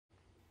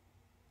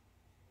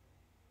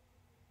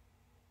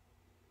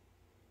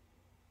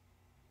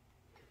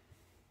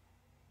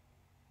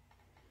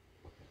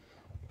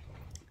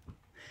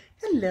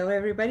Hello,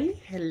 everybody.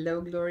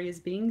 Hello, glorious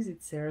beings.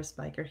 It's Sarah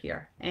Spiker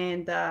here.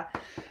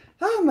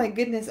 Oh my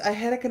goodness, I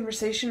had a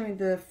conversation with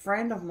a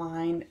friend of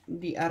mine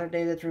the other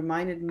day that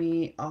reminded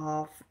me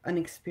of an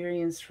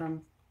experience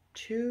from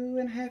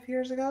 2.5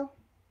 years ago.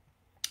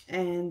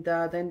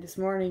 Then this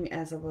morning,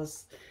 as I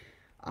was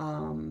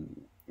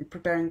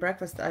preparing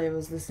breakfast, I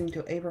was listening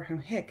to Abraham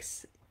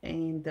Hicks.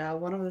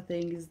 One of the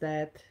things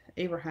that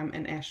Abraham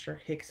and Esther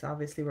Hicks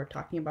obviously were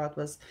talking about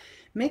was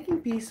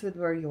making peace with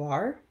where you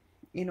are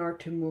in order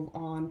to move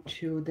on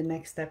to the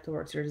next step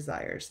towards your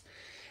desires.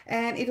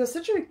 And it was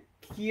such a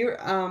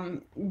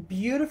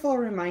beautiful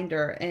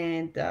reminder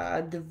and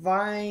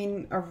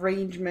divine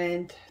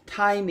arrangement,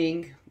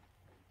 timing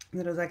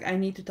that I was like, I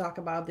need to talk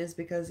about this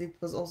because it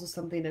was also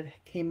something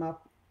that came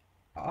up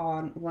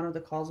on one of the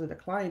calls with a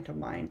client of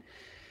mine.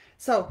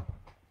 So,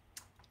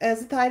 as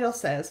the title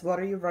says, what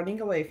are you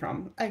running away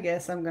from? I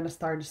guess I'm gonna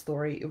start the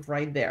story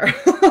right there.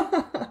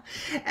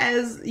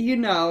 As you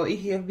know,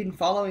 if you have been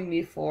following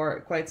me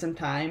for quite some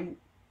time,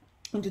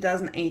 in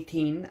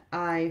 2018,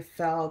 I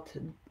felt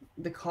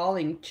the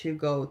calling to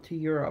go to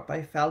Europe.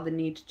 I felt the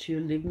need to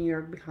leave New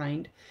York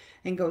behind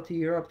and go to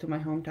Europe, to my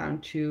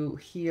hometown, to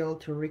heal,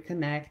 to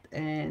reconnect.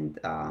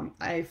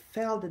 I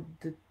felt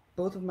that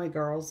both of my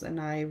girls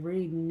and I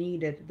really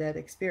needed that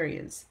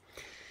experience.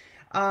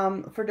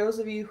 For those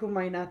of you who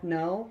might not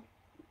know,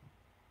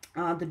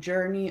 the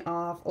journey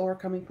of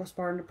overcoming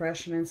postpartum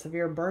depression and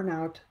severe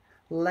burnout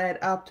led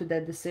up to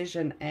that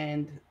decision,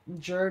 and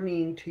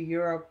journeying to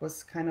Europe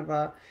was kind of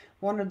a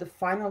one of the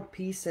final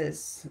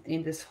pieces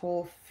in this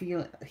whole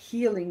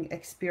healing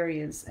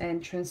experience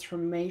and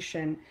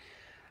transformation,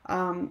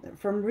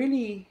 from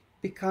really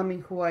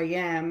becoming who I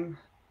am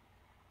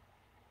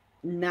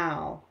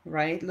now,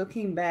 right?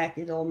 Looking back,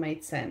 it all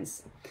made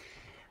sense.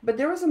 But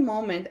there was a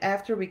moment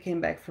after we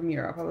came back from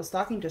Europe. I was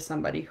talking to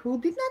somebody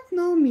who did not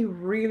know me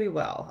really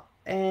well.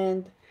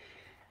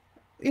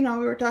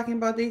 We were talking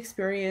about the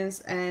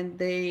experience, and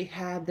they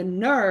had the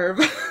nerve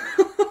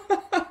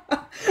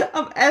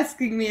of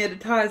asking me at the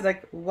time, it's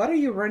like, what are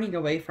you running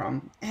away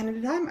from? And at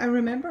the time, I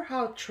remember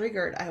how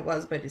triggered I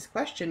was by this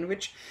question,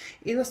 which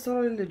it was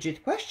totally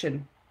legit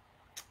question.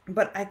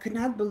 But I could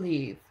not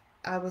believe.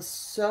 I was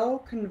so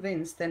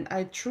convinced, and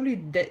I truly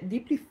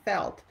deeply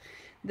felt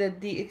that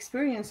the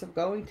experience of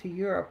going to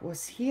Europe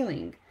was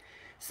healing.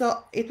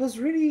 So it was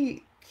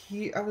really,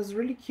 I was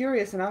really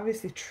curious and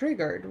obviously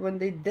triggered when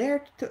they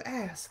dared to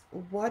ask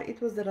what it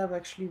was that I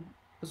actually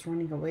was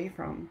running away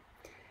from.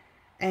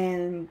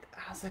 And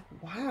I was like,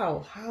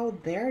 wow, how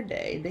dare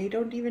they? They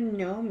don't even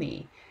know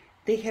me.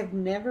 They have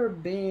never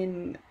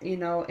been,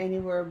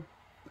 anywhere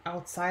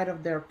outside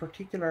of their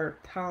particular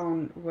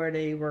town where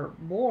they were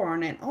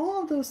born. And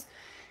all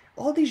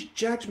these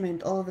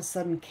judgment all of a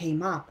sudden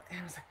came up. And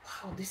I was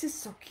like, wow, this is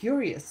so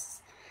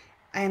curious.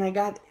 And I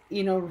got,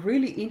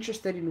 really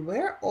interested in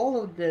where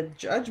all of the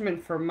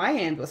judgment from my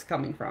end was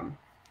coming from.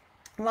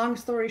 Long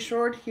story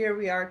short, here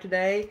we are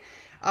today,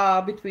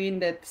 between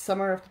that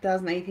summer of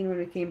 2018 when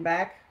we came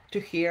back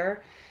to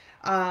here.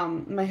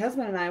 My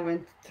husband and I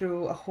went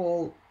through a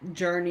whole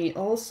journey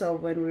also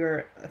when we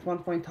were at one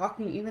point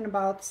talking even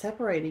about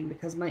separating,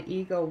 because my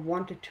ego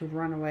wanted to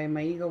run away.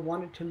 My ego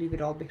wanted to leave it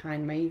all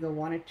behind. My ego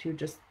wanted to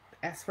just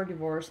ask for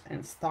divorce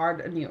and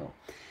start anew.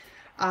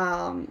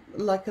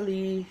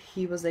 Luckily,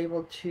 he was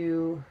able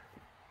to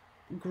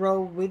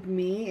grow with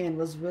me and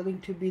was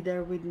willing to be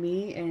there with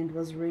me and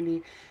was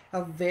really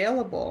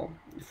available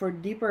for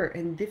deeper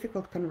and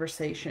difficult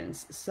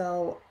conversations.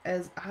 So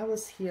as I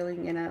was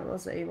healing and I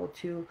was able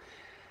to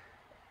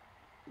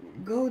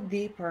go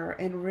deeper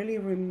and really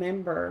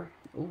remember,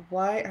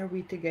 why are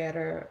we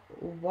together,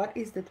 what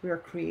is that we're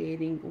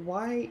creating,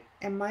 why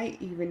am I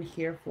even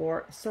here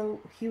for,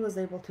 so he was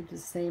able to do the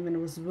same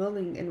and was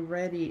willing and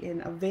ready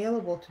and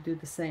available to do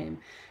the same,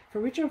 for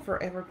which I'm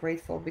forever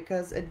grateful,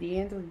 because at the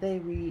end of the day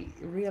we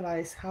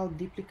realize how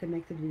deeply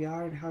connected we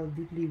are and how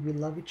deeply we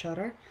love each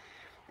other,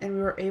 and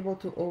we were able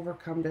to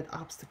overcome that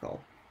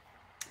obstacle.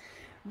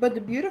 But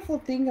the beautiful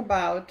thing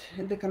about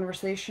the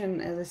conversation,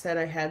 as I said,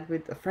 I had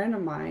with a friend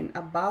of mine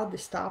about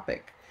this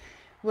topic,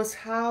 was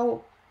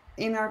how,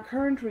 in our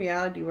current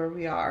reality where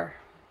we are,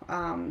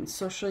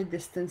 socially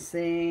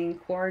distancing,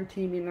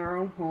 quarantined in our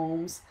own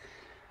homes,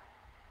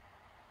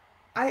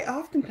 I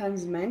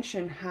oftentimes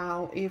mention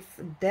how if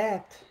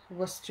that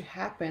was to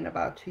happen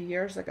about 2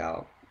 years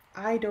ago,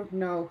 I don't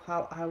know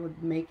how I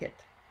would make it,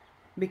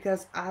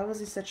 because I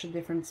was in such a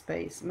different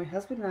space. My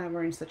husband and I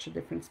were in such a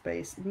different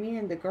space. Me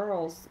and the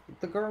girls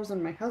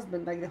and my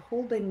husband, like the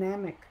whole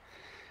dynamic,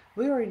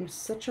 we were in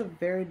such a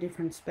very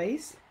different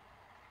space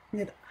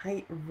that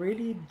I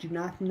really do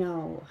not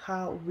know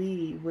how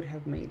we would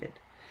have made it.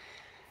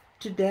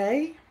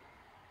 Today,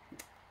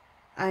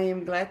 I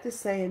am glad to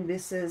say, and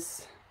this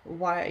is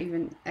why I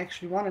even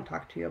actually want to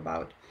talk to you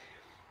about.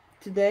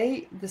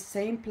 Today, the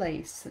same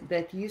place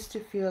that used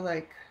to feel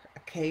like a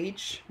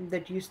cage,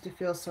 that used to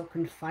feel so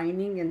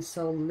confining and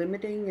so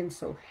limiting and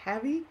so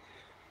heavy,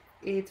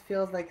 it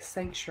feels like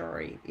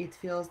sanctuary. It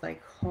feels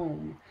like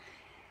home.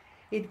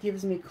 It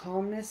gives me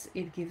calmness,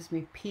 it gives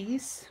me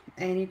peace,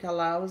 and it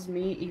allows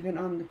me, even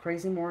on the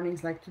crazy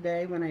mornings like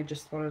today when I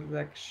just wanted to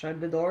like shut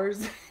the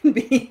doors and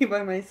be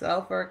by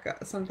myself for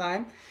some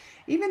time,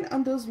 even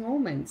on those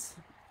moments,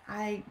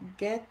 I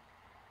get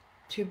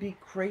to be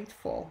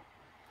grateful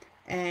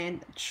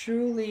and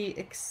truly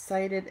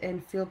excited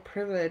and feel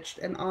privileged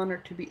and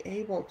honored to be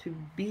able to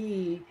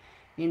be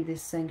in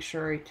this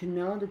sanctuary, to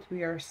know that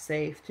we are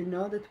safe, to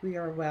know that we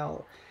are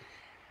well.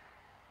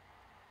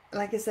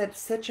 Like I said,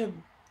 such a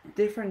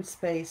different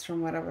space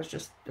from what I was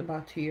just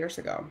about 2 years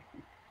ago.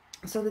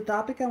 So, the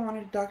topic I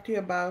wanted to talk to you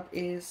about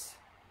is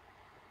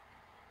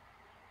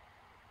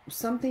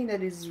something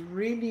that is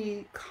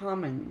really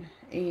common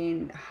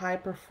in high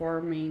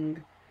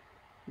performing,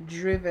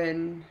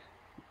 driven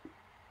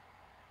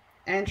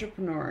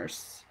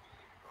entrepreneurs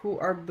who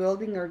are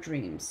building their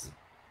dreams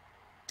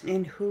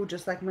and who,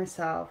 just like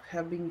myself,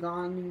 have been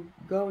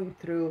going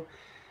through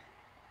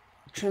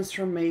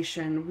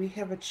transformation. We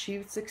have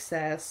achieved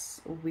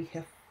success, we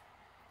have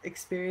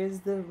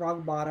experienced the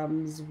rock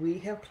bottoms, we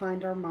have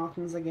climbed our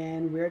mountains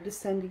again, we're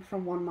descending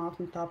from one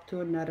mountaintop to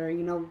another.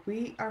 You know,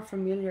 we are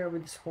familiar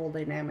with this whole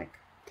dynamic.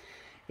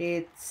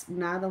 It's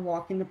not a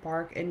walk in the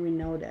park, and we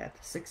know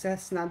that.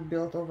 Success is not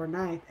built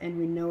overnight, and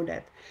we know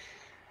that.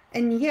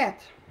 And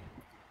yet,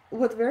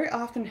 what very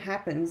often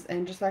happens,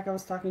 and just like I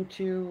was talking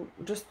to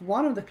just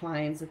one of the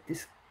clients that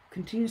this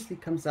continuously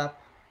comes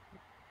up,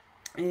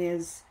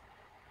 is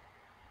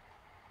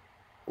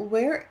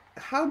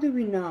how do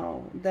we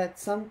know that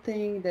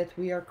something that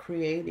we are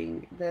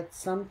creating, that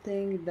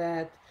something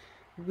that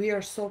we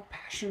are so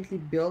passionately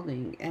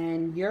building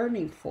and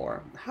yearning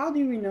for, how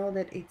do we know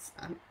that it's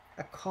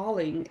a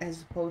calling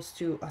as opposed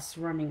to us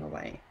running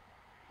away?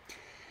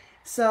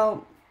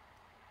 So,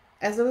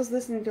 as I was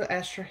listening to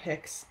Esther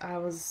Hicks, I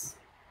was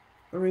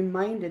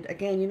reminded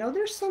again, you know,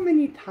 there's so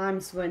many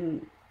times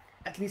when,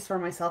 at least for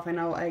myself, I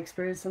know I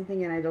experience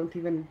something and I don't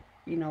even,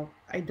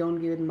 I don't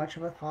give it much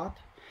of a thought.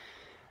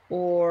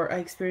 Or I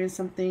experience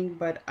something,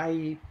 but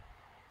I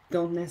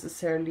don't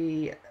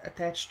necessarily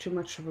attach too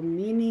much of a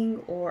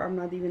meaning, or I'm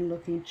not even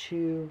looking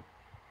to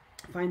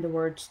find the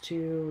words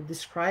to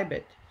describe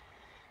it,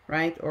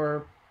 right?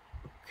 Or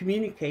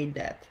communicate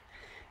that.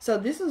 So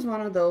this is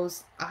one of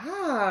those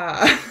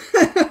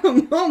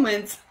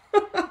moments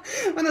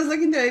when I was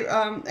looking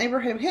to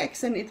Abraham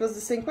Hicks, and it was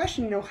the same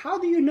question. You know, how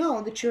do you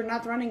know that you're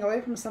not running away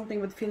from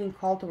something but feeling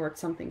called towards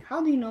something?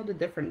 How do you know the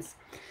difference?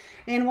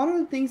 And one of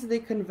the things that they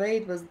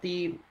conveyed was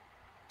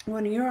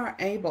when you are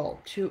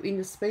able to, in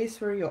the space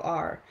where you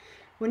are,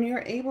 when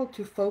you're able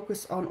to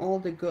focus on all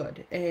the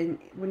good, and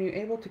when you're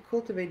able to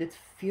cultivate that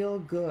feel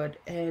good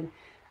and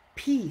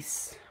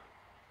peace,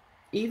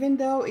 even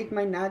though it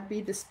might not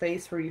be the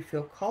space where you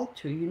feel called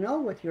to, you know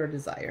what your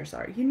desires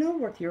are, you know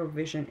what your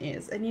vision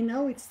is, and you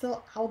know it's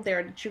still out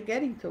there, that you're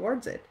getting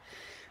towards it.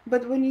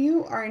 But when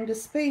you are in the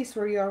space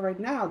where you are right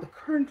now, the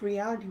current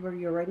reality where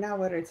you're right now,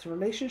 whether it's a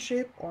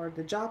relationship or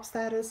the job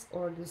status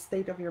or the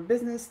state of your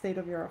business, state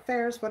of your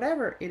affairs,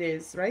 whatever it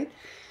is, right?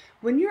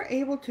 When you're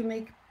able to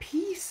make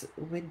peace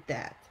with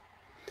that,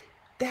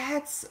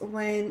 that's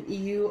when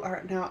you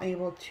are now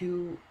able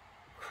to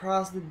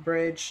cross the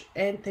bridge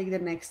and take the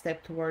next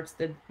step towards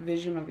the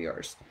vision of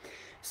yours.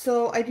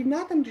 So I did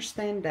not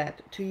understand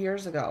that 2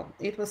 years ago.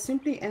 It was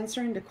simply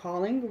answering the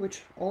calling,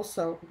 which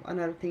also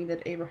another thing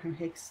that Abraham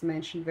Hicks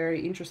mentioned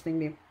very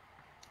interestingly.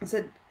 He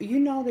said, you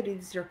know that it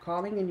is your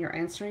calling and you're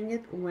answering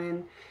it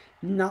when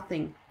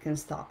nothing can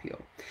stop you.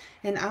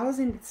 And I was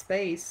in that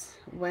space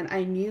when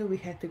I knew we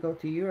had to go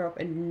to Europe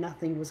and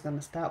nothing was going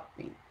to stop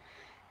me.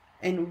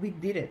 And we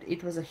did it.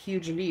 It was a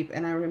huge leap.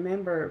 And I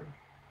remember,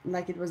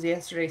 like it was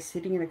yesterday,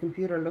 sitting in a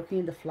computer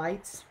looking at the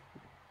flights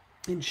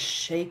and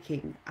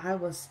shaking. I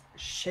was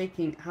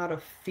shaking out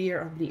of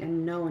fear of the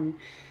unknown,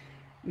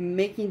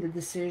 making the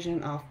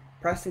decision of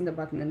pressing the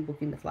button and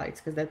booking the flights,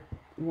 because that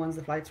once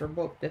the flights were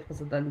booked, that was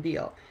a done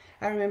deal.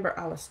 I remember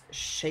I was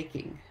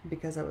shaking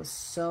because I was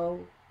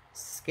so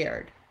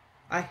scared.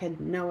 I had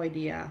no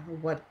idea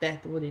what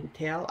that would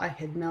entail. I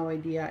had no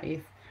idea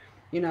if,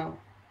 you know,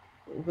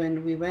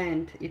 when we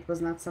went, it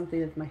was not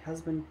something that my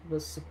husband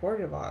was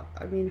supportive of.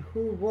 I mean,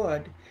 who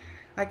would?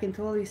 I can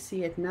totally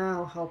see it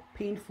now, how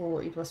painful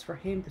it was for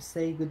him to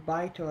say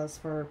goodbye to us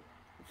for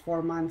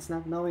 4 months,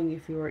 not knowing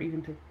if we were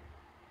even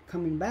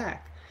coming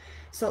back.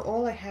 So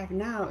all I have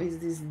now is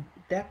this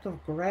depth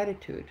of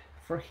gratitude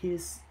for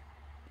his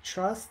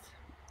trust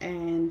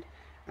and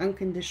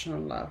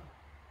unconditional love.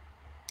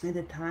 At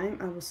the time,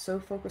 I was so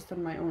focused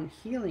on my own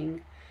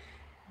healing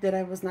that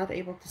I was not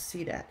able to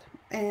see that.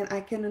 And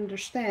I can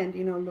understand,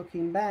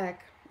 looking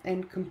back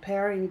and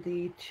comparing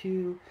the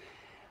two,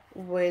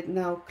 with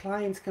now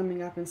clients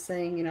coming up and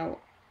saying,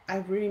 I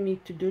really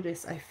need to do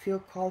this. I feel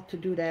called to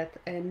do that,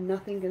 and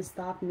nothing can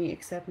stop me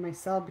except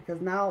myself, because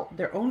now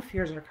their own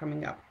fears are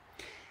coming up.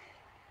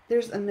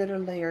 There's another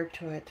layer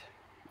to it,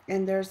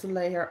 and there's a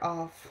layer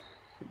of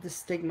the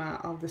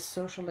stigma of the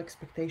social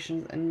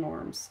expectations and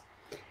norms,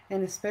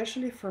 and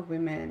especially for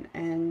women.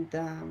 And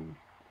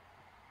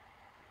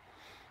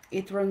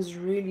it runs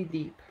really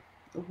deep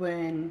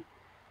when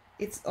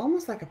it's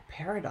almost like a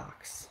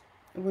paradox.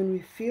 When we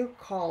feel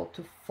called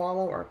to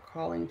follow our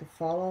calling, to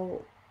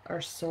follow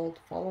our soul,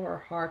 to follow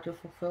our heart, to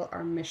fulfill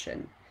our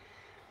mission,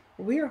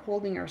 we are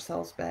holding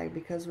ourselves back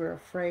because we're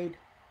afraid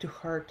to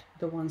hurt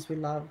the ones we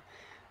love.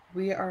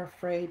 We are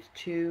afraid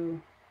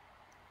to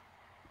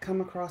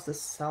come across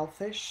as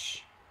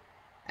selfish,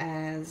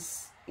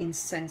 as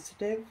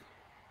insensitive,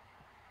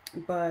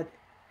 but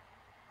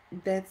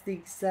that's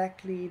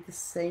exactly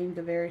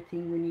the very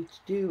thing we need to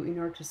do in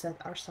order to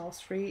set ourselves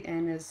free.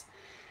 And as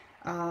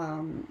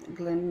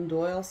Glennon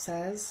Doyle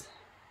says,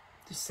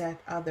 to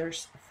set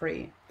others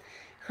free.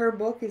 Her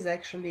book is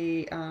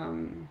actually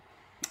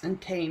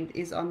Untamed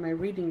is on my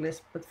reading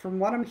list, but from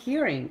what I'm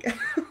hearing,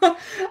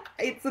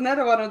 it's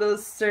another one of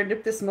those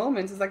serendipitous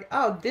moments. It's like,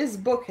 oh, this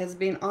book has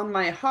been on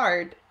my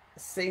heart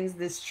since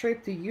this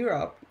trip to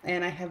Europe,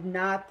 and I have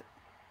not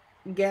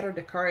gathered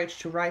the courage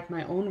to write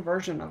my own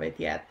version of it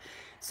yet.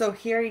 So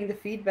hearing the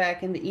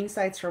feedback and the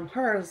insights from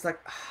her is like,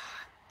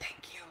 ah,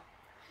 thank you.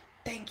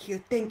 Thank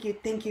you, thank you,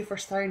 thank you for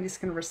starting this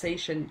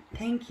conversation.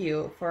 Thank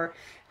you for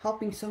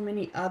helping so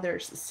many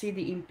others see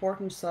the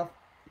importance of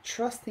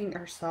trusting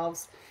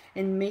ourselves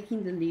and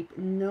making the leap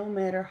no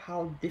matter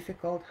how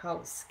difficult,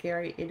 how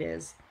scary it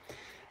is.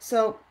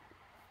 So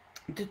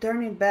to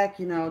turn it back,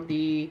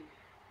 the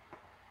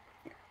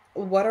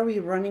what are we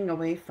running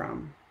away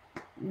from?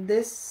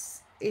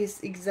 This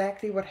is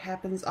exactly what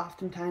happens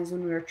oftentimes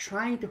when we are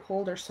trying to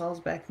hold ourselves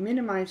back,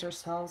 minimize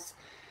ourselves,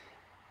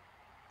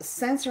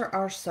 censor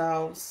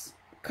ourselves,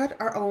 clip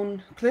our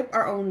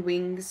own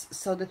wings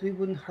so that we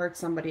wouldn't hurt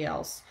somebody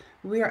else.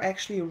 We are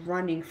actually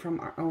running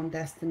from our own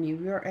destiny.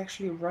 We are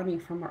actually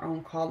running from our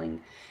own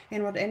calling.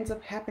 And what ends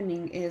up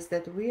happening is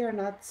that we are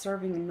not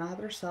serving not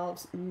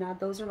ourselves, not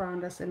those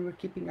around us, and we're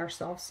keeping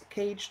ourselves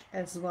caged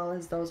as well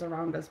as those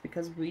around us,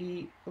 because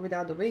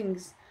without the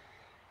wings,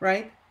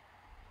 right?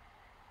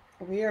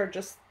 We are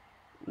just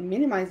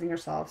minimizing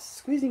ourselves,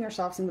 squeezing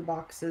ourselves in the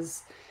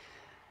boxes,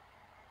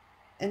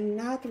 and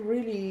not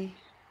really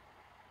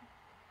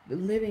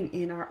living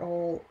in our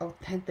all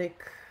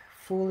authentic,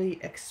 fully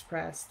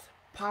expressed,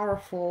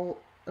 powerful,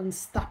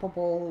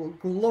 unstoppable,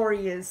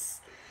 glorious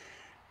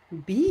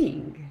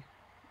being.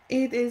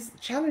 It is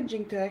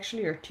challenging to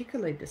actually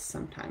articulate this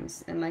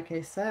sometimes. And like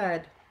I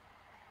said,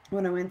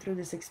 when I went through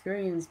this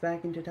experience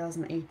back in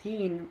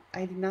 2018, I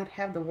did not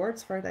have the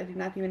words for it. I did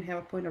not even have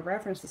a point of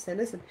reference to say,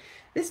 listen,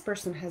 this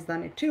person has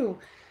done it too.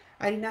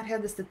 I did not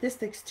have the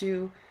statistics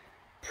to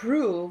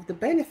prove the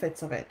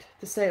benefits of it,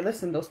 to say,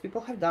 listen, those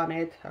people have done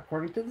it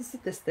according to the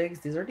statistics,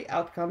 these are the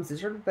outcomes,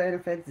 these are the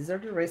benefits, these are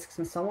the risks,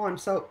 and so on.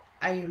 So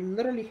I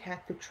literally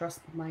had to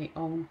trust my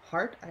own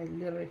heart. I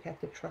literally had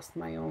to trust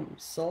my own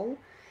soul,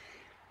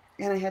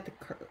 and I had to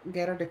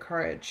gather the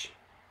courage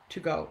to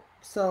go.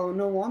 So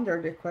no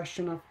wonder the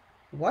question of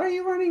what are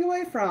you running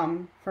away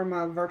from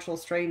a virtual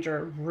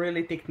stranger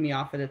really ticked me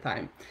off at the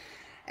time.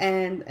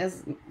 And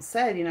as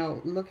said,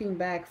 looking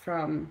back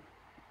from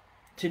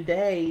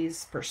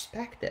today's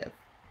perspective,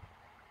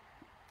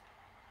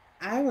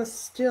 I was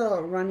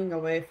still running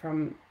away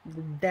from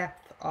the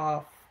depth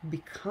of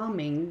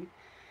becoming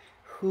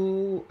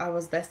who I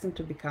was destined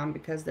to become,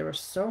 because there was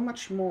so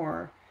much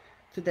more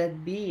to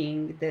that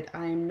being that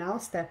I am now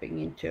stepping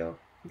into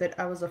that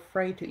I was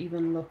afraid to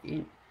even look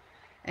in.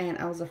 And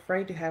I was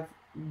afraid to have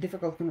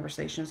difficult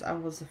conversations. I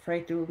was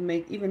afraid to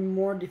make even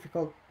more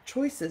difficult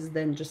choices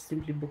than just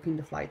simply booking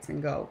the flights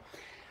and go.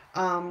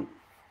 And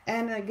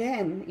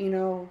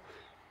again,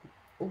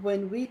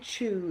 when we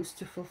choose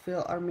to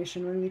fulfill our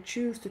mission, when we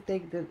choose to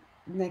take the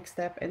next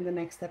step and the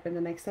next step and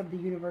the next step, the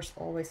universe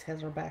always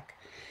has our back.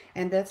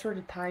 And that's where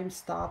the time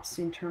stops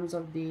in terms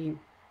of the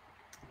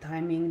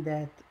timing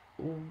that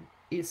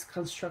is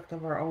construct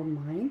of our own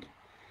mind.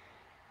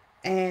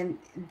 And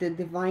the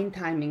divine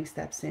timing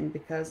steps in,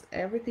 because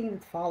everything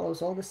that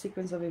follows, all the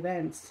sequence of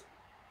events,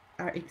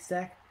 are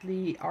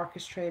exactly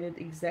orchestrated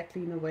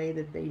exactly in a way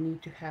that they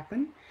need to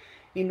happen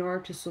in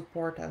order to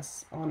support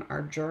us on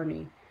our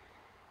journey,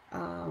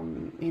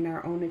 in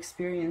our own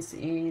experience,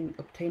 in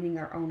obtaining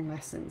our own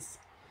lessons.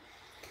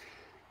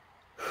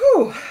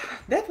 Whew,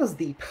 that was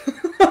deep.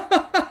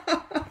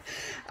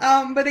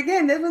 But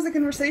again, that was a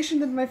conversation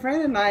that my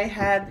friend and I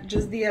had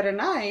just the other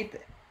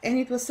night, and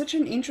it was such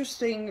an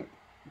interesting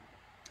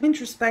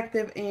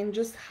introspective in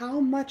just how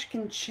much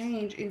can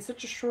change in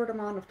such a short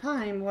amount of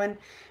time, when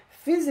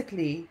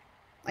physically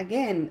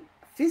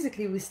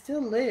we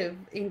still live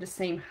in the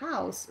same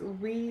house,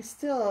 we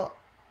still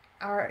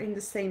are in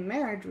the same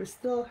marriage, we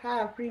still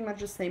have pretty much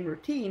the same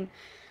routine,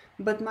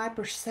 but my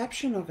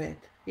perception of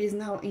it is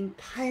now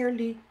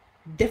entirely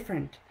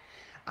different.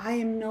 I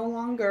am no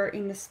longer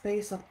in the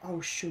space of,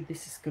 oh shoot,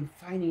 this is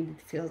confining,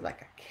 it feels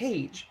like a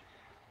cage,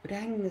 but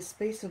I'm in the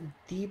space of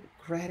deep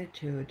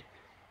gratitude,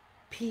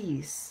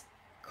 peace,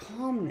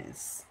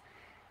 calmness,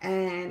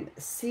 and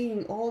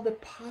seeing all the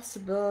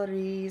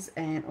possibilities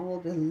and all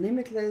the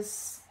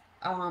limitless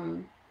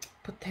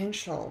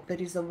potential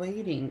that is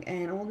awaiting,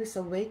 and all this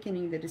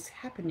awakening that is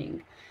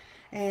happening.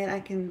 And I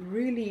can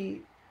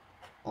really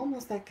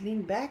almost like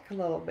lean back a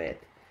little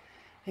bit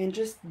and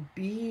just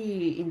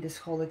be in this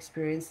whole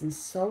experience and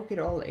soak it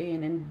all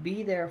in and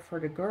be there for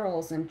the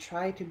girls and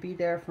try to be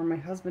there for my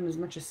husband as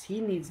much as he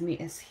needs me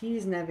as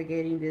he's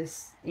navigating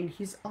this in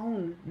his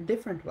own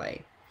different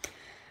way.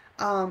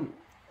 Um,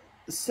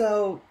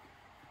 so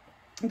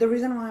the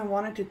reason why I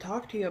wanted to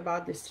talk to you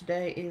about this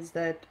today is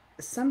that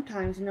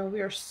sometimes,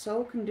 we are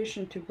so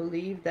conditioned to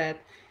believe that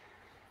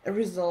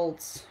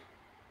results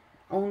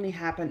only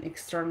happen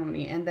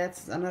externally, and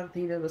that's another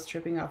thing that was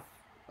tripping off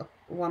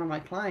one of my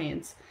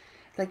clients,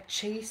 like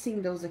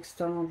chasing those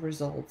external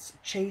results,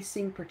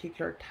 chasing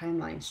particular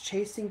timelines,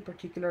 chasing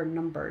particular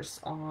numbers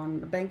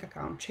on a bank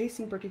account,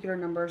 chasing particular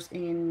numbers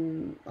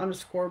in on a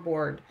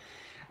scoreboard,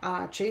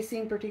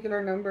 chasing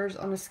particular numbers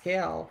on a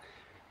scale.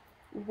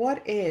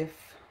 What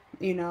if,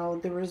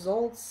 the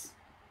results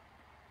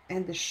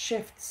and the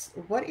shifts,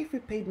 what if we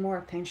paid more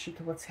attention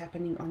to what's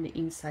happening on the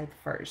inside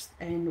first?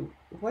 And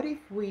what if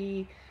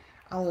we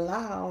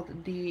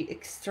allowed the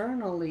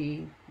external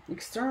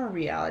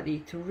reality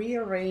to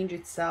rearrange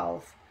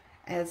itself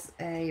as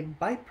a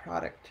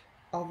byproduct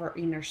of our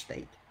inner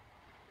state?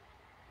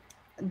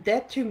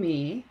 That to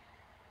me,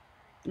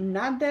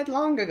 not that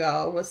long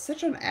ago, was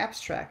such an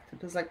abstract.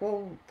 It was like,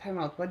 well, time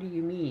out, what do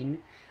you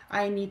mean?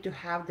 I need to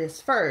have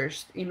this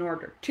first in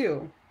order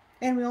to.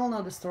 And we all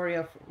know the story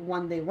of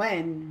one day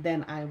when,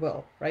 then I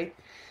will, right?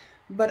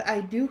 But I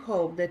do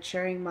hope that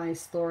sharing my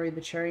story,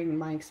 that sharing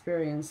my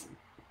experience,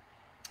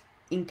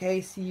 in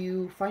case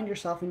you find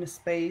yourself in a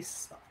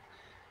space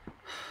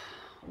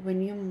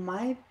when you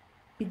might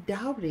be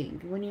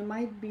doubting, when you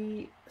might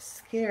be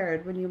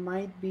scared, when you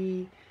might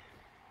be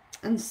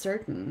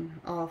uncertain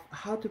of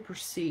how to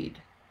proceed,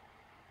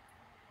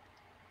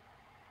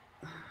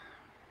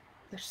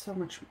 there's so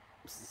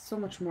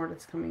much more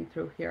that's coming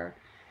through here.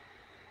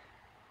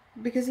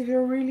 Because if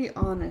you're really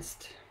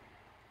honest,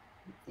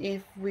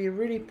 if we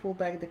really pull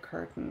back the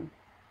curtain,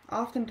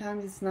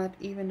 oftentimes it's not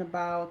even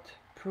about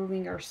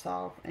proving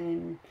ourselves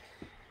and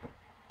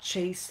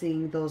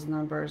chasing those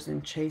numbers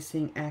and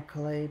chasing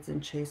accolades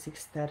and chasing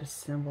status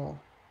symbol.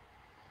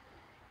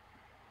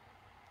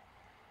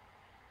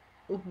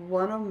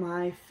 One of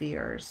my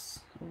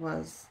fears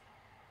was,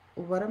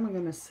 what am I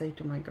going to say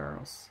to my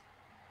girls?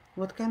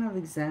 What kind of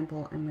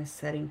example am I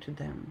setting to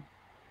them?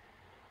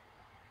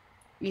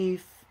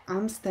 If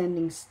I'm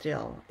standing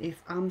still,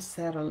 if I'm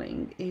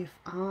settling, if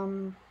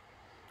I'm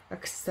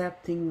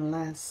accepting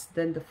less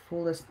than the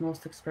fullest,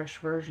 most expressed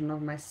version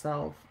of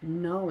myself,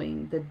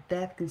 knowing that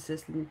that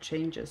consistently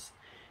changes,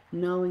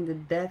 knowing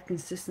that that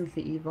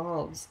consistently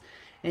evolves,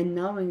 and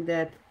knowing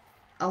that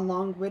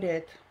along with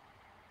it,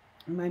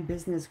 my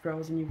business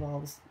grows and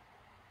evolves,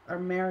 our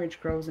marriage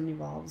grows and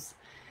evolves.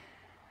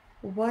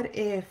 What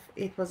if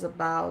it was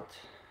about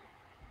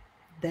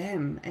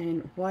them?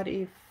 And what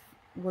if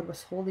what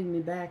was holding me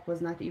back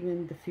was not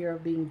even the fear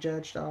of being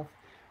judged of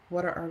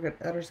what are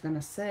others going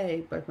to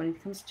say, but when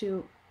it comes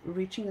to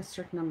reaching a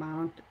certain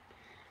amount,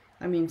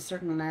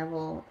 certain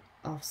level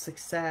of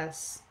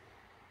success,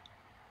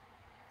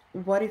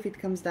 what if it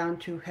comes down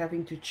to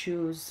having to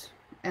choose,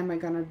 am I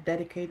going to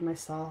dedicate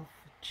myself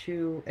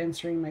to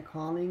answering my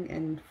calling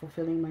and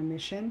fulfilling my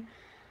mission,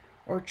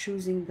 or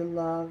choosing the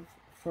love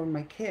for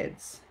my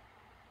kids?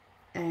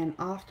 And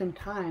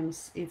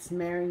oftentimes it's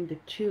marrying the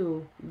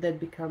two that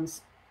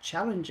becomes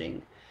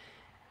challenging.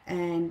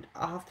 And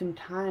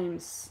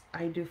oftentimes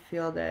I do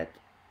feel that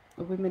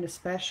women,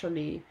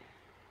 especially,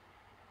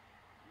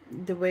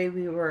 the way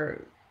we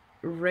were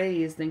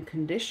raised and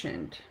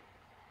conditioned,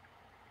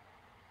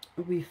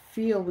 we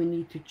feel we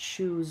need to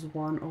choose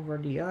one over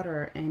the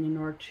other, and in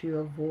order to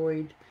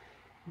avoid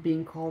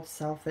being called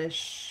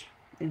selfish,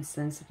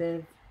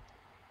 insensitive,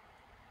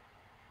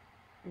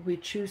 we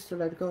choose to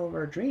let go of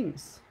our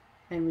dreams,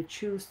 and we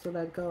choose to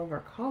let go of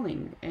our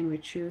calling, and we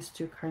choose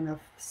to kind of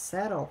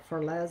settle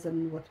for less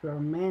than what we are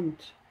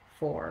meant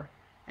for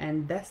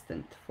and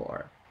destined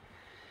for.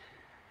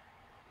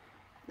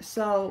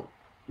 So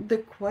the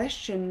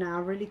question now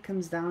really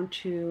comes down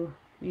to,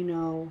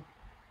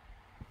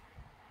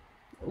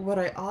 what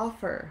I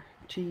offer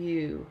to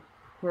you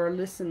who are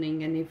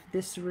listening, and if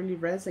this really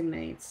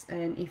resonates,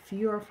 and if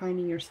you are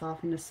finding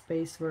yourself in a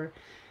space where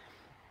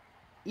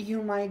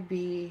you might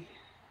be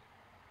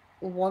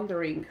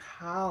wondering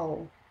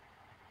how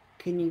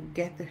can you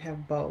get to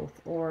have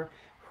both, or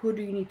who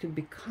do you need to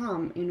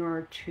become in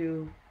order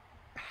to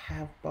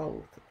have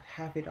both,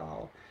 have it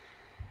all.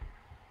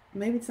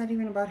 Maybe it's not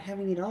even about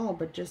having it all,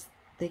 but just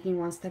taking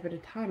one step at a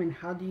time. And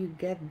how do you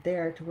get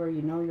there to where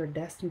you know you're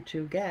destined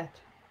to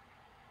get?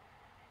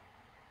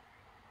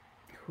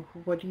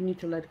 What do you need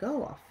to let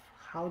go of?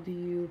 How do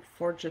you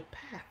forge a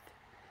path?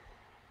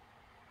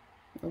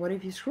 What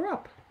if you screw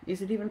up?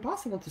 Is it even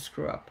possible to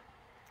screw up?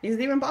 Is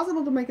it even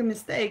possible to make a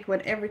mistake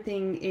when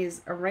everything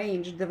is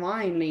arranged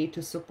divinely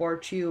to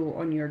support you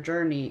on your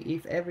journey?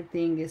 If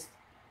everything is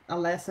a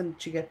lesson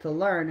that you get to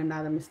learn and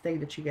not a mistake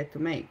that you get to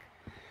make?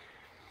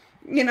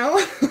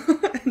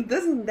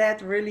 Doesn't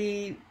that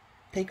really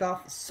take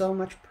off so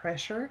much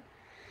pressure?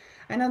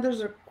 I know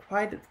there's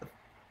quite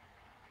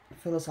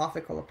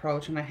philosophical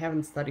approach, and I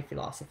haven't studied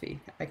philosophy,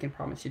 I can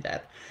promise you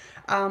that.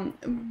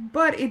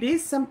 But it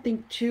is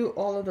something to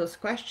all of those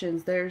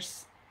questions.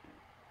 There's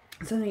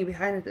something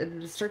behind it.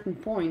 At a certain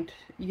point,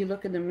 you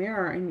look in the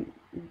mirror and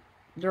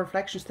the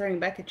reflection staring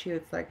back at you,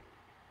 it's like,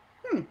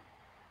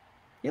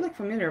 you look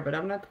familiar, but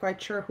I'm not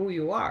quite sure who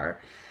you are.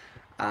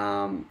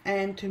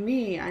 And to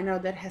me, I know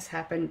that has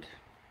happened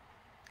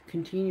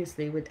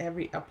continuously with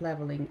every up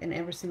leveling, and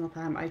every single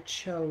time I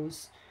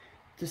chose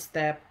to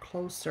step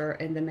closer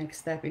and the next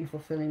step in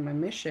fulfilling my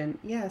mission.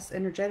 Yes,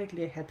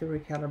 energetically I had to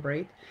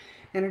recalibrate.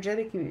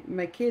 Energetically,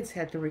 my kids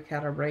had to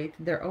recalibrate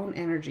their own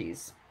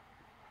energies.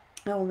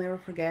 I will never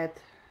forget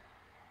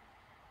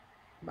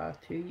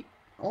about 2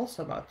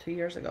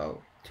 years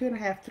ago,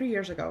 2.5, 3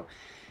 years ago,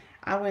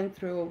 I went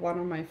through one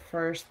of my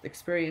first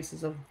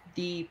experiences of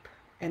deep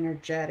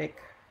energetic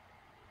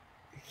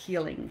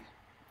healing.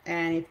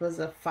 And it was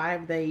a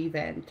 5-day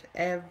event.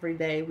 Every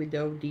day we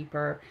dove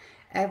deeper.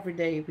 Every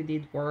day we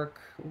did work.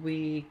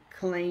 We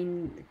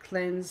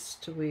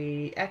cleansed,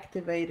 we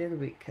activated,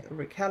 we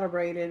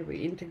recalibrated, we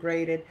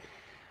integrated.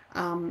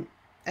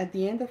 At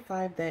the end of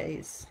 5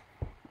 days,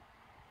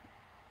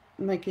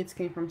 my kids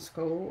came from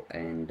school,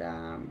 and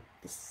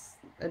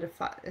at the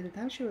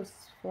time she was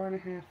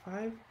 4.5,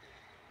 5.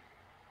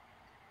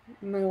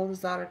 My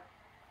oldest daughter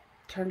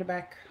turned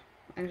back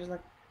and was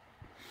like,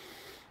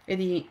 in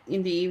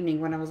the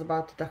evening when I was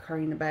about to tuck her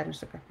in the bed, and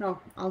she's like, no,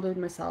 I'll do it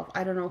myself.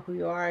 I don't know who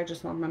you are. I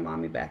just want my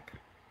mommy back.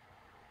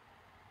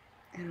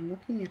 And I'm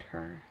looking at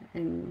her,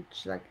 and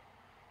she's like,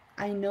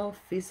 I know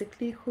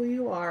physically who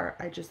you are.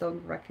 I just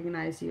don't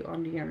recognize you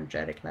on the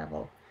energetic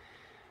level.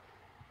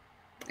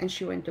 And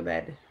she went to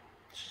bed.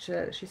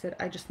 She said,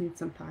 I just need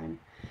some time.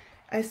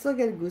 I still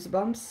get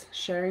goosebumps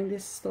sharing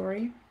this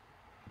story.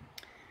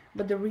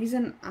 But the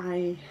reason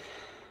I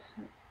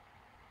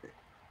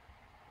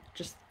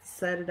just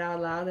said it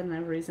out loud, and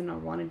the reason I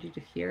wanted you to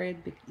hear it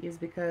is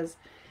because,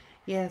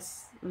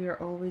 yes, we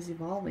are always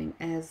evolving.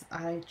 As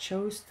I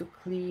chose to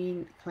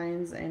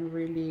cleanse, and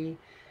really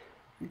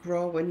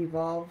grow and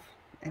evolve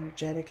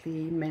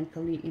energetically,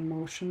 mentally,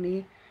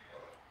 emotionally,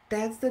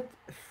 that's the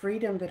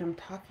freedom that I'm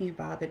talking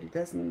about, that it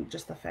doesn't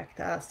just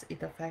affect us,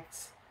 it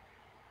affects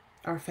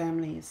our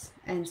families,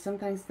 and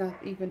sometimes not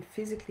even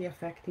physically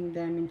affecting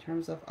them in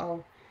terms of,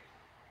 oh,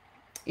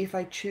 if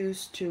I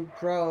choose to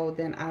grow,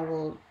 then I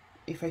will,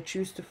 if I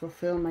choose to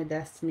fulfill my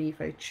destiny,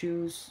 if I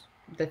choose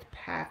that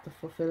path of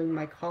fulfilling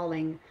my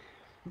calling,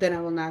 then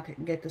I will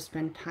not get to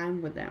spend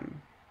time with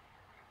them.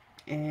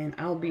 And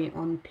I'll be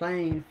on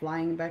plane,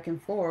 flying back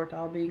and forth,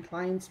 I'll be in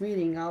clients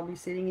meeting, I'll be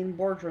sitting in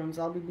boardrooms,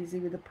 I'll be busy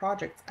with the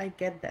projects. I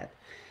get that.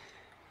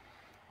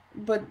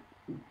 But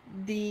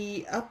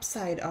the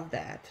upside of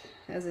that,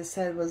 as I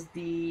said, was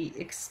the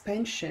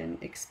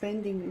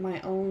expanding my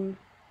own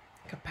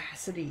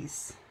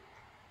capacities,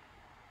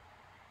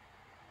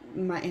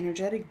 my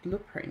energetic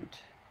blueprint,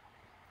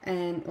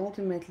 and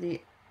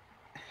ultimately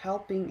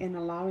helping and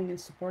allowing and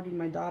supporting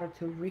my daughter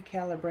to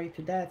recalibrate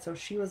to that, so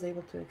she was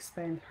able to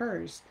expand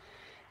hers.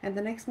 And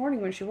the next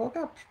morning when she woke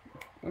up,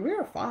 we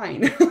were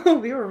fine.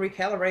 We were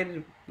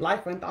recalibrated.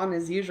 Life went on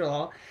as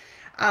usual.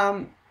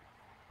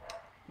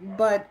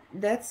 But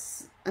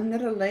that's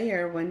another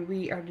layer. When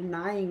we are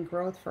denying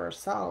growth for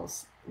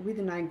ourselves, we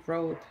deny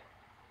growth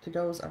to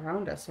those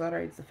around us, whether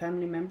it's the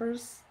family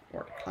members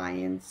or the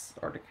clients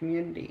or the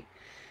community.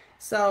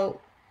 So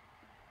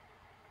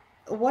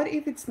what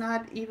if it's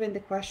not even the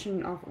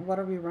question of what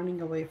are we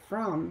running away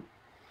from,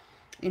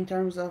 in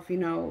terms of,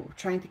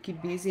 trying to keep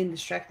busy and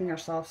distracting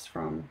ourselves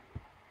from,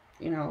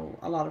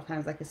 a lot of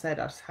times, like I said,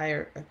 us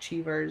higher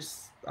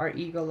achievers, our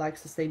ego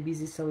likes to stay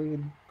busy, so we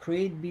would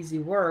create busy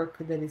work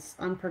that is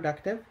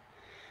unproductive,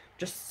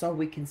 just so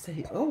we can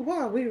say, oh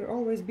wow, we're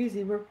always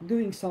busy, we're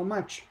doing so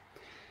much.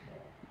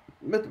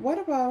 But what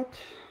about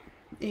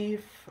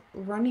if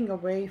running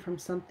away from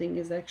something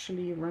is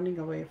actually running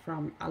away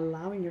from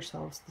allowing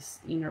yourselves this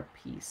inner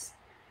peace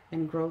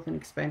and growth and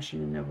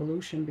expansion and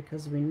evolution,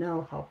 because we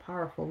know how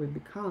powerful we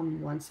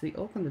become once we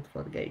open the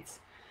floodgates.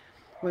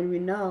 When we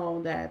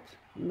know that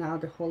now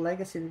the whole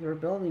legacy that we're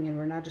building, and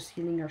we're not just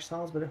healing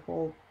ourselves, but the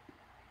whole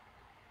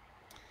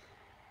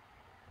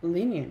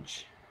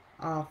lineage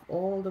of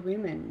all the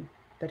women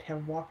that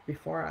have walked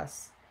before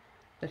us,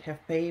 that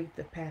have paved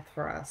the path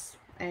for us,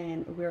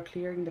 and we're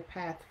clearing the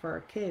path for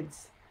our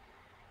kids.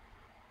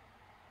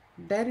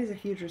 That is a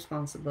huge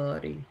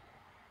responsibility,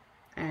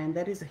 and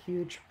that is a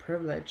huge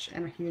privilege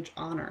and a huge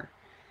honor.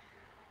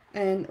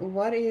 And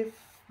what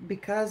if,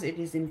 because it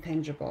is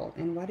intangible,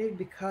 and what if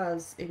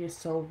because it is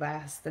so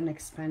vast and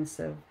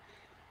expensive,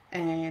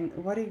 and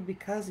what if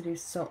because it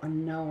is so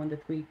unknown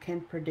that we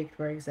can't predict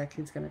where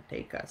exactly it's going to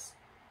take us,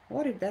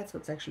 what if that's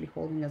what's actually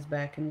holding us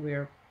back, and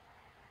we're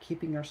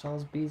keeping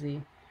ourselves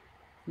busy,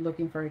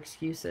 looking for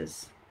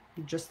excuses,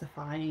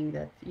 justifying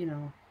that,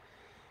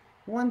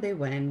 one day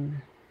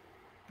when,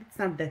 it's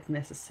not that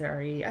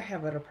necessary, I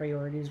have other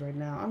priorities right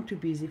now, I'm too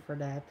busy for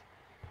that.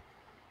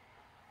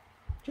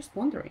 Just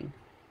wondering.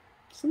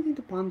 Something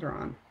to ponder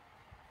on.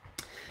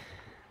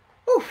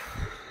 Oof.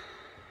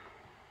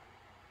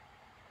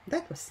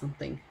 That was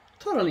something.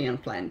 totally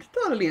unplanned,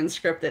 totally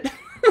unscripted.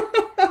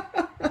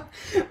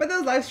 But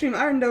those live streams,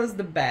 aren't those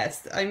the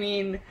best? I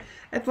mean,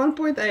 at one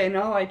point I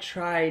know I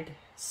tried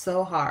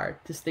so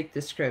hard to stick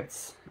to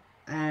scripts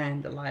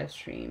and the live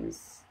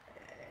streams.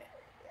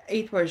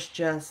 It was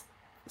just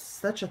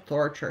such a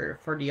torture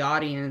for the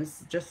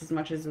audience, just as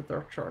much as a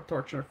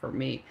torture for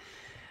me.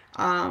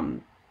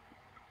 Um,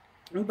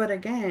 but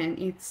again,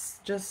 it's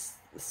just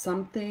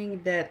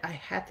something that I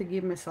had to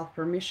give myself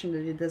permission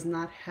that it does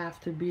not have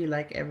to be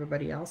like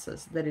everybody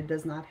else's, that it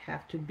does not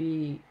have to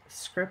be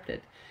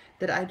scripted,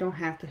 that I don't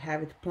have to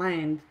have it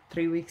planned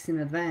 3 weeks in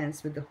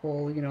advance with the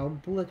whole,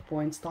 bullet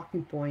points,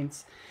 talking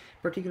points,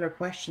 particular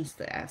questions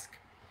to ask.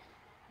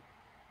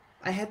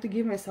 I had to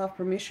give myself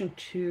permission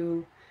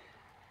to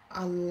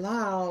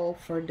allow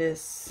for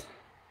this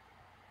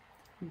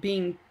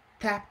being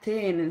tapped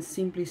in and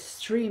simply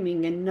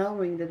streaming and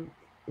knowing that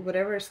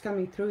whatever is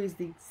coming through is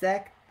the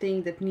exact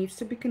thing that needs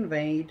to be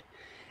conveyed,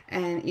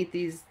 and it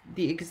is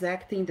the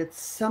exact thing that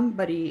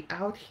somebody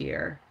out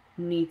here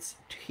needs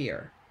to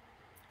hear,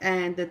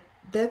 and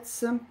that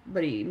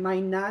somebody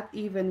might not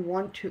even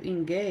want to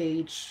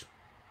engage,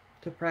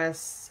 to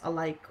press a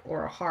like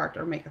or a heart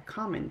or make a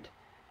comment.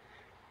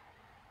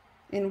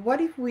 And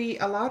what if we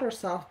allowed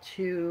ourselves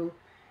to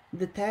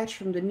detach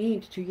from the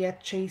need to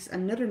yet chase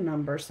another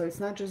number? So it's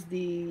not just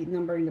the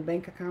number in the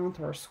bank account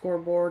or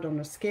scoreboard on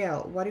a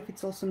scale. What if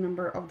it's also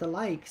number of the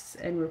likes,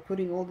 and we're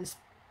putting all this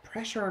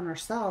pressure on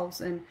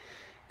ourselves and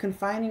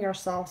confining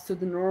ourselves to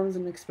the norms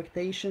and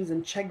expectations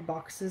and check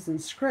boxes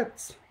and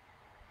scripts,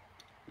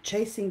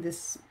 chasing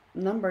this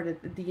number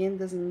that at the end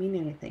doesn't mean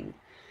anything?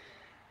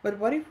 But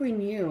what if we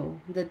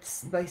knew that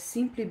by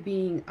simply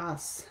being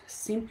us,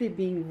 simply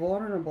being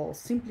vulnerable,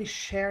 simply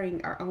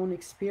sharing our own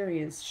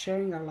experience,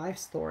 sharing our life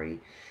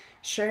story,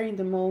 sharing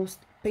the most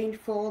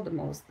painful, the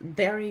most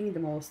daring, the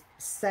most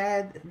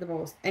sad, the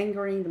most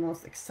angering, the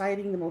most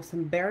exciting, the most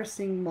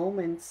embarrassing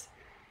moments,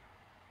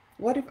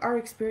 what if our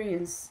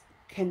experience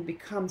can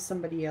become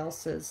somebody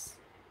else's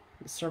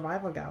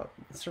survival guide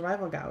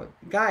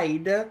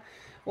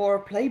or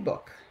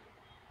playbook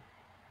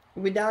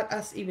without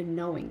us even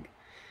knowing?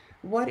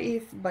 What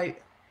if by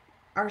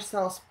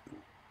ourselves,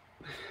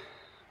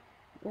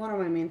 one of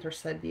my mentors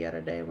said the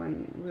other day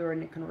when we were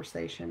in a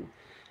conversation,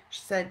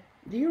 she said,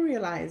 do you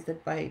realize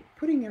that by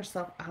putting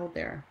yourself out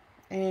there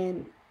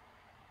and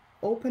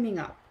opening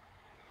up,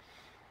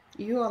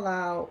 you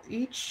allow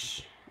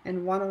each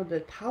and one of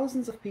the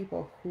thousands of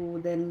people who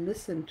then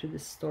listen to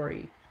this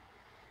story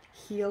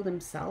heal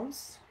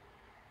themselves,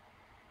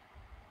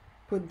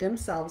 put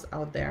themselves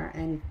out there,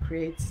 and it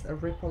creates a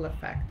ripple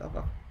effect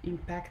of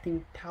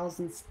impacting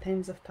thousands,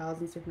 tens of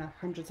thousands, if not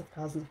hundreds of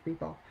thousands of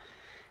people,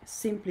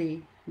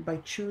 simply by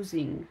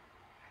choosing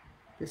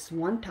this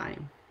one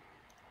time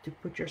to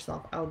put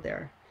yourself out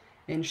there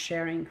and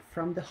sharing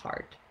from the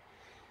heart,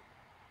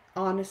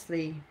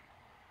 honestly,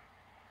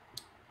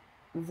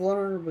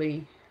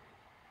 vulnerably,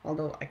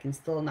 although I can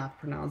still not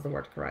pronounce the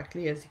word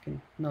correctly, as you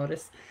can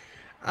notice.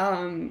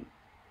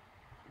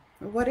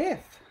 What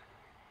if?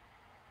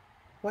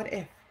 What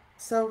if?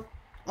 So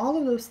all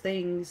of those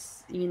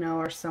things,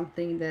 are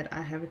something that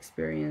I have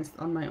experienced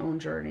on my own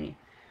journey.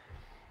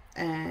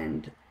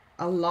 And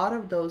a lot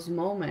of those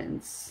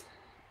moments,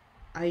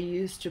 I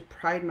used to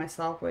pride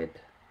myself with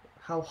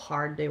how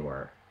hard they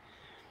were.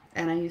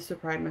 And I used to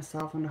pride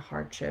myself on the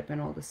hardship and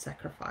all the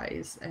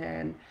sacrifice.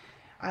 And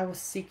I was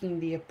seeking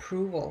the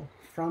approval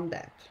from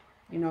that,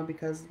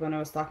 because when I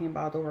was talking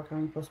about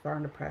overcoming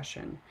postpartum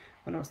depression,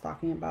 when I was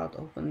talking about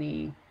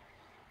openly,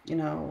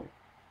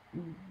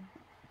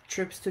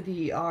 trips to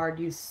the ER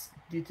due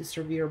to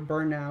severe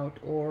burnout,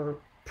 or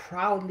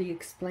proudly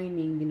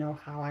explaining,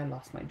 how I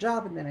lost my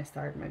job and then I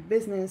started my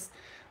business,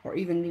 or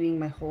even leaving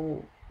my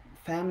whole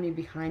family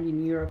behind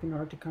in Europe in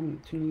order to come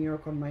to New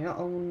York on my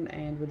own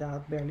and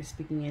without barely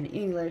speaking any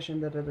English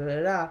and da da da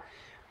da da.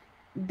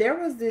 There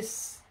was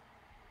this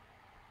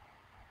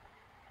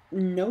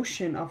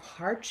notion of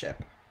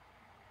hardship.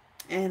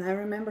 And I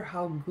remember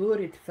how good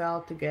it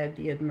felt to get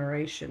the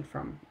admiration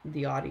from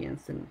the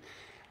audience and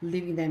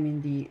leaving them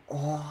in the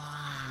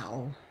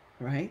wow,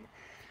 right?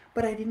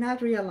 But I did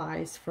not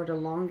realize for the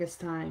longest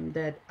time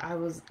that I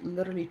was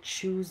literally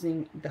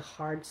choosing the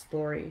hard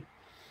story.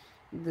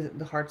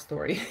 The hard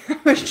story. I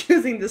was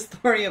choosing the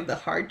story of the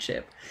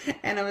hardship,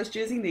 and I was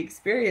choosing the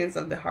experience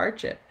of the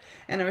hardship,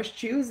 and I was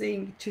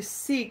choosing to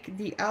seek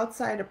the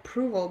outside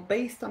approval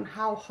based on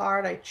how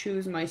hard I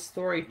choose my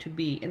story to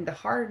be. And the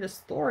harder the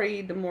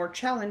story, the more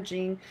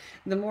challenging,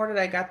 the more that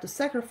I got to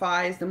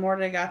sacrifice, the more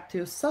that I got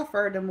to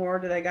suffer, the more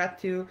that I got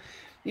to,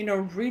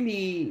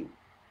 really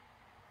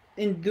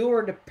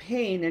endure the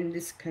pain and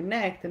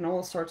disconnect and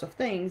all sorts of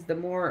things, the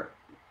more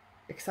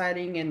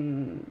exciting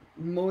and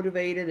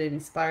motivated and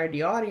inspired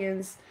the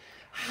audience,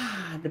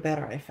 the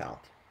better I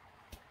felt.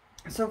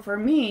 So for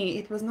me,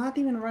 it was not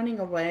even running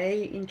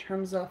away in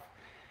terms of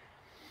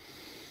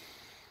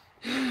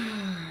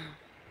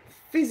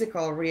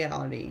physical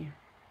reality,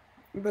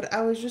 but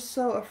I was just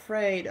so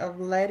afraid of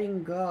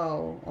letting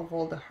go of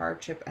all the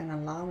hardship and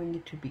allowing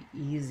it to be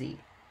easy.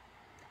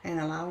 and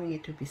allowing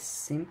it to be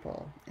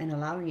simple and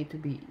allowing it to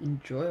be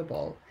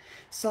enjoyable.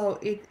 So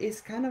it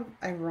is kind of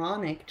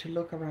ironic to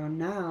look around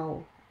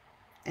now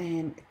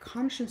and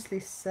consciously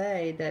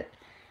say that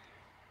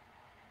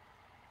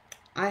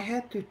I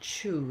had to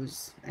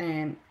choose.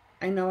 And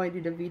I know I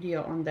did a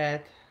video on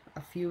that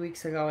a few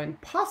weeks ago, and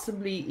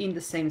possibly in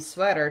the same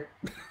sweater.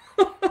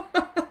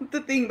 To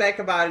think back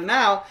about it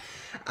now,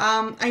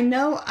 I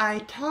know I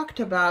talked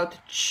about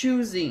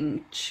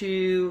choosing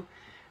to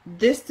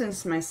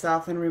distance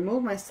myself and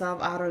remove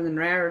myself out of the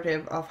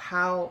narrative of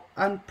how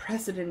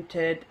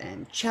unprecedented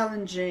and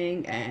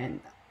challenging and,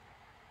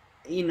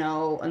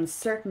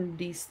 uncertain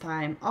these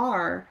times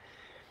are,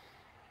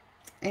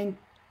 and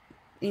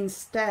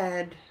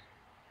instead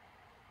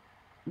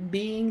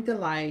being the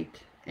light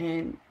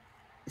and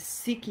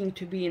seeking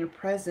to be in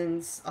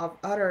presence of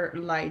other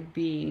light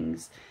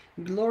beings,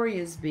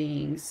 glorious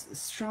beings,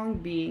 strong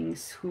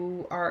beings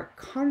who are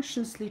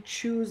consciously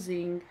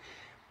choosing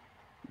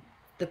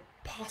the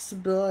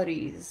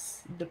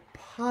possibilities, the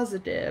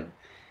positive,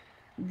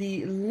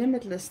 the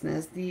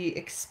limitlessness, the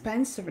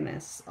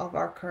expansiveness of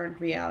our current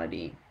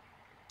reality,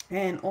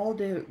 and all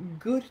the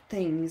good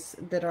things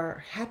that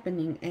are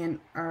happening and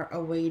are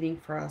awaiting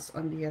for us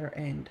on the other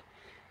end,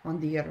 on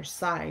the other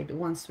side,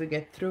 once we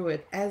get through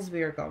it, as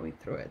we are going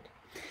through it.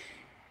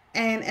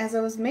 And as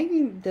I was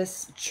making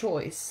this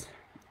choice,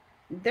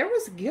 there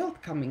was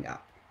guilt coming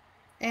up.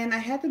 And I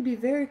had to be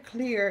very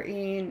clear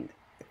in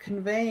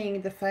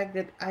conveying the fact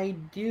that I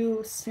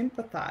do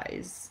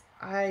sympathize.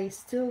 I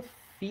still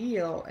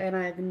feel and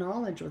I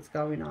acknowledge what's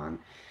going on.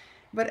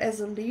 But as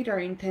a leader,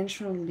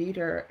 intentional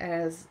leader,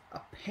 as a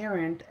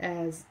parent,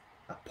 as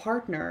a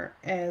partner,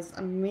 as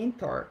a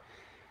mentor,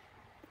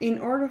 in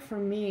order for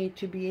me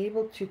to be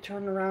able to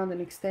turn around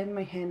and extend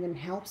my hand and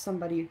help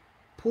somebody,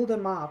 pull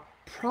them up,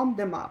 prompt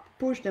them up,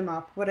 push them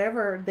up,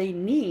 whatever they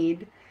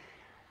need,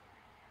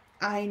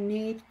 I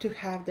need to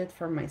have that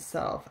for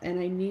myself, and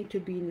I need to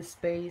be in the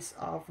space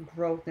of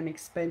growth and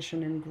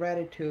expansion and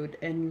gratitude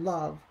and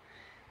love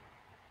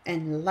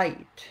and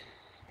light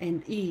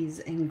and ease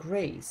and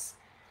grace.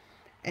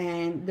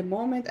 And the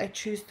moment I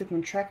choose to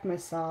contract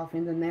myself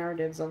in the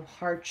narratives of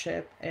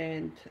hardship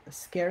and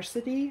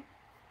scarcity,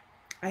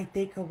 I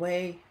take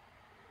away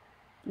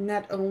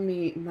not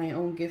only my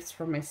own gifts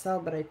for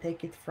myself, but I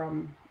take it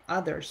from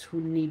others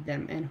who need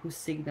them and who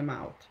seek them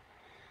out.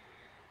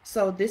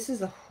 So this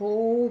is a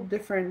whole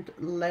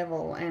different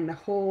level and a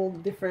whole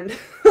different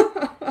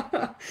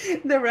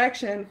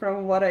direction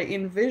from what I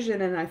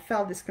envisioned and I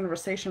felt this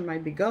conversation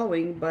might be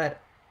going,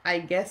 but I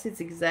guess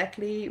it's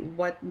exactly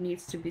what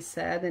needs to be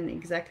said and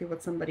exactly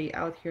what somebody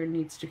out here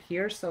needs to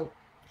hear. So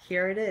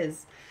here it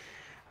is.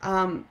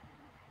 The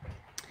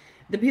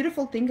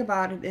beautiful thing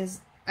about it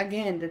is,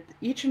 again, that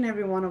each and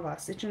every one of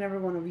us, each and every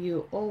one of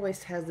you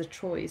always has the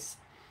choice.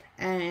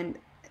 And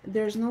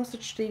there's no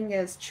such thing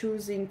as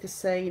choosing to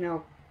say,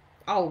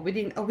 oh,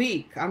 within a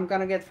week, I'm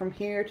going to get from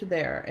here to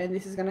there. And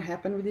this is going to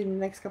happen within the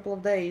next couple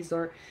of days.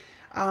 Or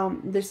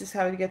this is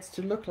how it gets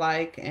to look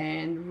like.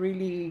 And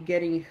really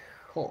getting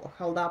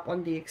held up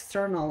on the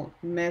external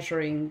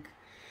measuring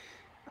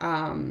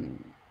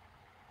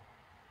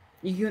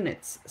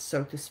units,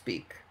 so to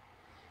speak.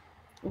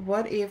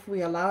 What if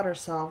we allowed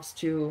ourselves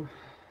to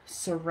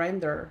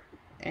surrender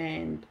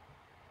and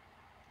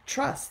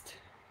trust,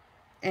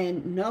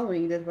 and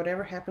knowing that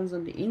whatever happens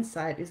on the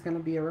inside is going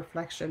to be a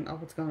reflection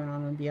of what's going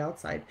on the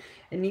outside.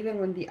 And even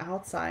when the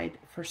outside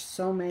for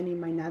so many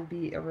might not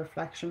be a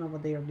reflection of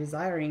what they are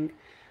desiring,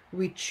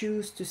 we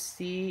choose to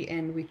see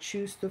and we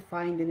choose to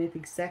find in it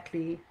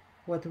exactly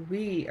what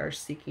we are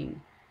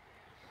seeking.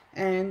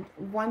 And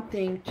one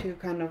thing to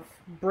kind of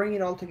bring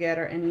it all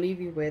together and leave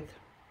you with,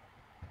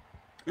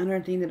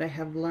 another thing that I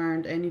have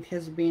learned, and it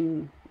has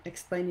been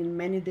explained in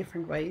many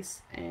different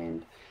ways,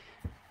 and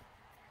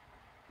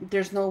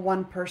there's no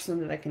one person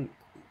that I can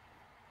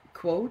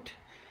quote,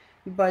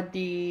 but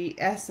the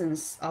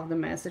essence of the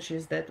message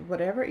is that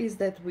whatever is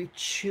that we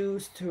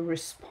choose to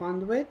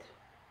respond with,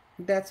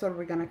 that's what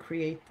we're going to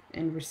create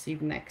and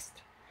receive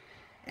next.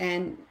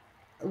 And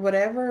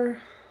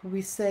whatever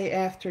we say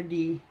after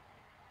the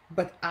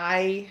 "but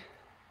I,"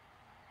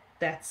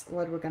 that's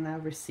what we're going to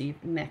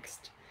receive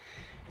next.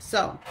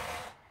 So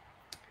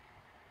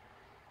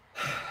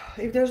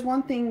if there's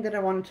one thing that I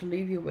wanted to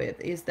leave you with,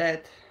 is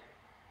that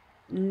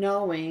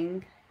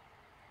knowing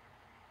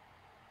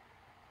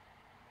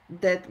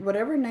that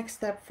whatever next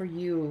step for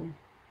you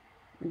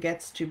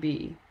gets to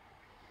be,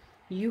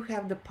 you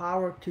have the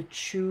power to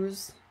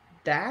choose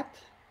that,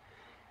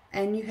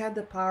 and you have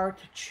the power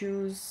to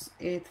choose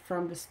it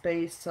from the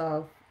space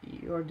of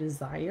your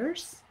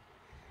desires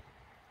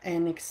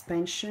and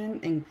expansion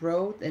and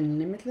growth and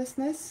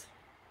limitlessness,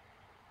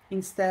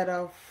 instead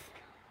of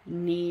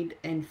need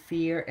and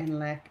fear and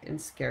lack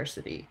and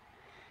scarcity.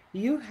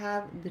 You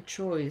have the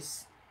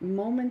choice,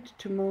 moment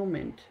to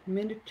moment,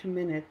 minute to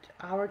minute,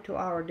 hour to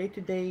hour, day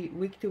to day,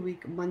 week to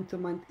week, month to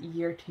month,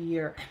 year to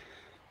year,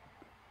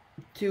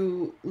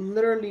 to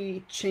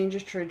literally change the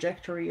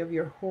trajectory of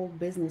your whole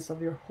business,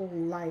 of your whole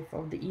life,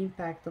 of the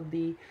impact, of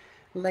the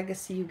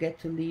legacy you get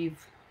to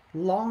leave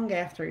long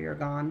after you're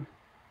gone,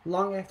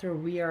 long after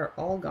we are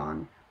all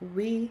gone,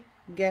 we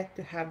get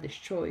to have this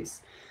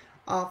choice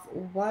of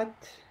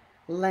what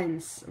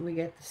lens we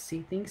get to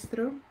see things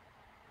through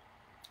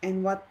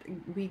and what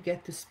we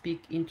get to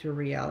speak into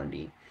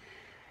reality.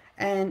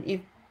 And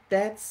if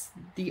that's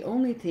the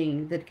only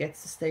thing that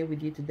gets to stay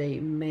with you today,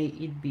 may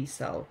it be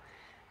so.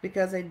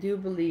 Because I do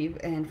believe,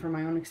 and from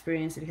my own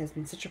experience, it has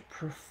been such a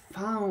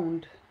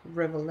profound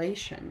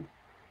revelation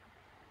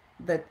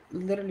that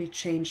literally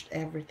changed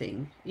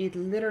everything. It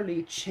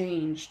literally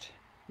changed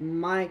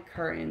my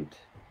current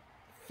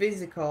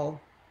physical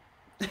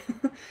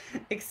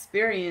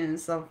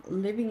experience of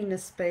living in a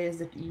space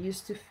that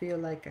used to feel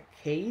like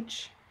a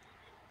cage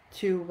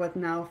to what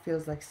now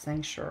feels like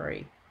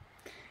sanctuary.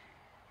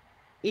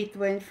 It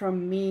went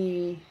from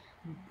me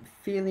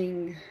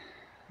feeling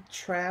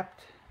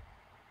trapped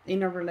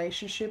in a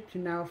relationship to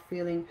now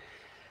feeling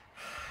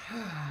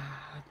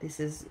this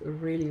is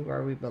really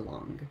where we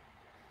belong.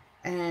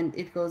 And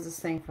it goes the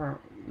same for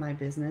my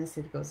business,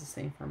 it goes the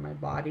same for my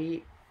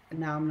body.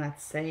 Now, I'm not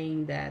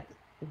saying that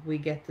we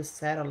get to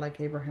settle like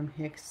Abraham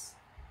Hicks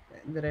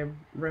that I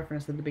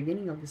referenced at the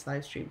beginning of this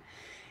live stream.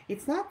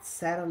 It's not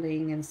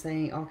settling and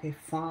saying, okay,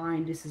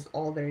 fine, this is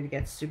all there it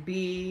gets to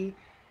be.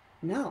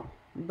 No,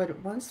 but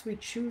once we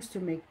choose to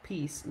make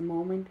peace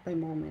moment by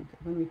moment,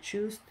 when we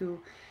choose to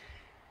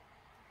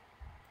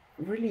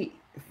really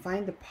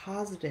find the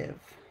positive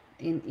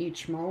in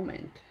each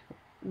moment,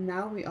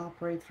 now we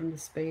operate from the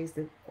space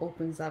that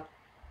opens up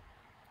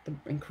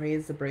and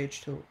creates the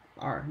bridge to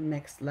our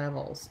next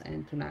levels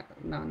and to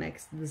now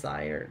next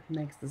desire,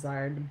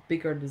 the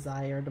bigger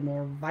desire, the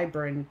more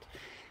vibrant,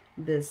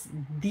 this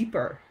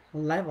deeper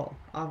level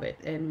of it.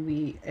 And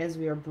we, as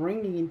we are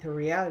bringing into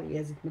reality,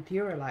 as it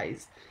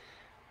materializes,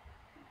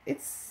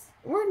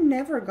 we're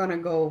never gonna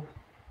go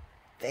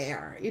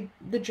there.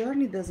 The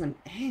journey doesn't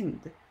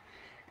end.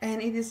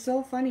 And it is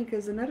so funny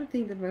because another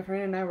thing that my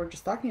friend and I were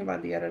just talking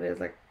about the other day is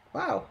like,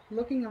 wow,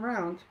 looking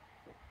around,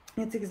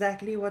 it's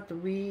exactly what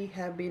we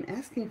have been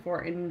asking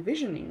for and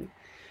envisioning.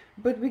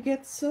 But we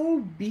get so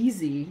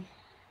busy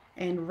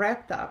and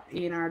wrapped up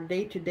in our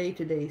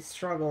day-to-day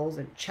struggles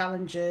and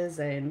challenges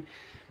and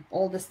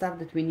all the stuff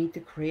that we need to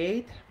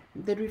create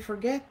that we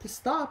forget to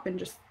stop and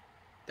just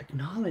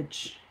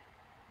acknowledge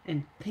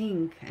and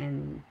think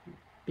and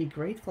be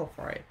grateful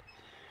for it.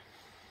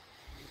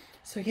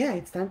 So yeah,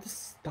 it's time to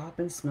stop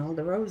and smell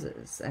the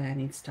roses, and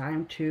it's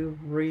time to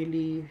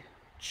really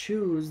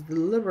choose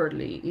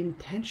deliberately,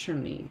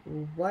 intentionally,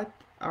 what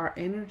our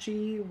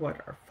energy,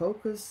 what our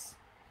focus,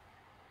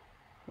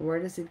 where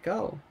does it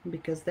go?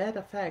 Because that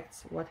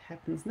affects what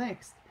happens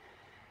next.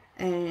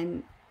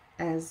 And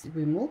as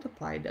we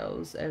multiply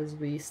those, as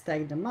we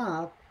stack them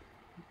up,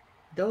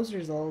 those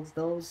results,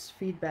 those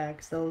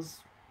feedbacks, those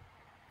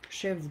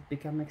shifts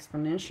become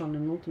exponential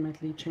and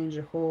ultimately change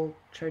the whole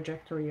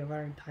trajectory of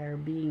our entire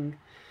being,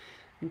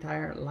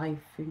 entire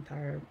life,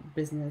 entire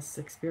business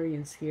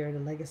experience here, the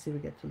legacy we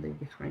get to leave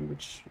behind,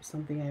 which is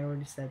something I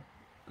already said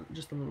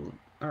just a little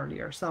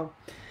earlier. So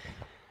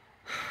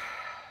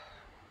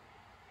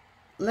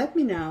let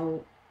me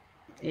know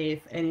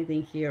if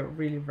anything here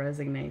really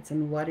resonates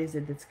and what is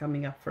it that's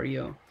coming up for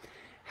you.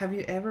 Have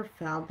you ever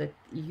felt that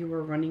you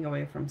were running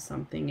away from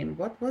something, and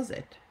what was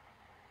it?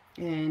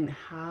 And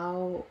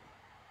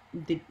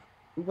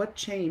what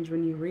changed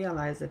when you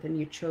realized it and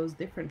you chose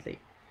differently?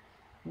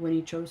 When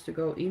you chose to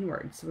go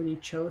inwards, when you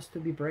chose to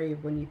be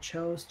brave, when you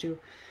chose to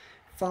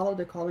follow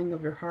the calling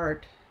of your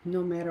heart,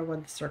 no matter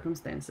what the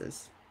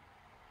circumstances.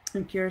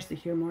 I'm curious to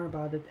hear more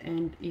about it.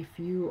 And if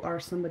you are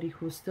somebody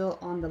who's still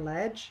on the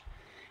ledge,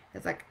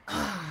 it's like,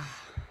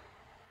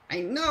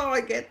 I know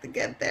I get to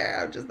get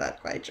there, I'm just not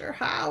quite sure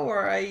how,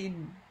 or I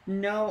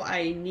know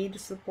I need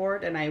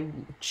support and I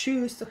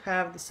choose to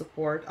have the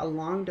support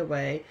along the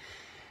way.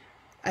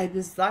 I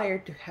desire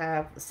to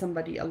have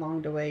somebody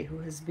along the way who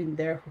has been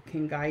there, who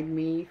can guide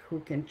me, who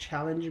can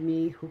challenge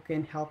me, who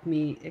can help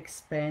me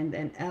expand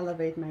and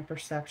elevate my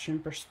perception,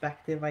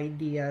 perspective,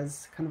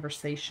 ideas,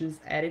 conversations,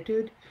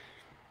 attitude.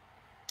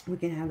 We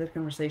can have that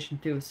conversation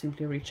too.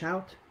 Simply reach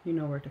out. You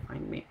know where to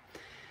find me.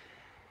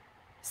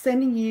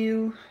 Sending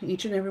you,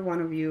 each and every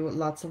one of you,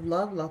 lots of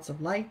love, lots of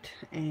light,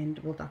 and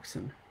we'll talk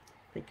soon.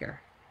 Take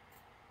care.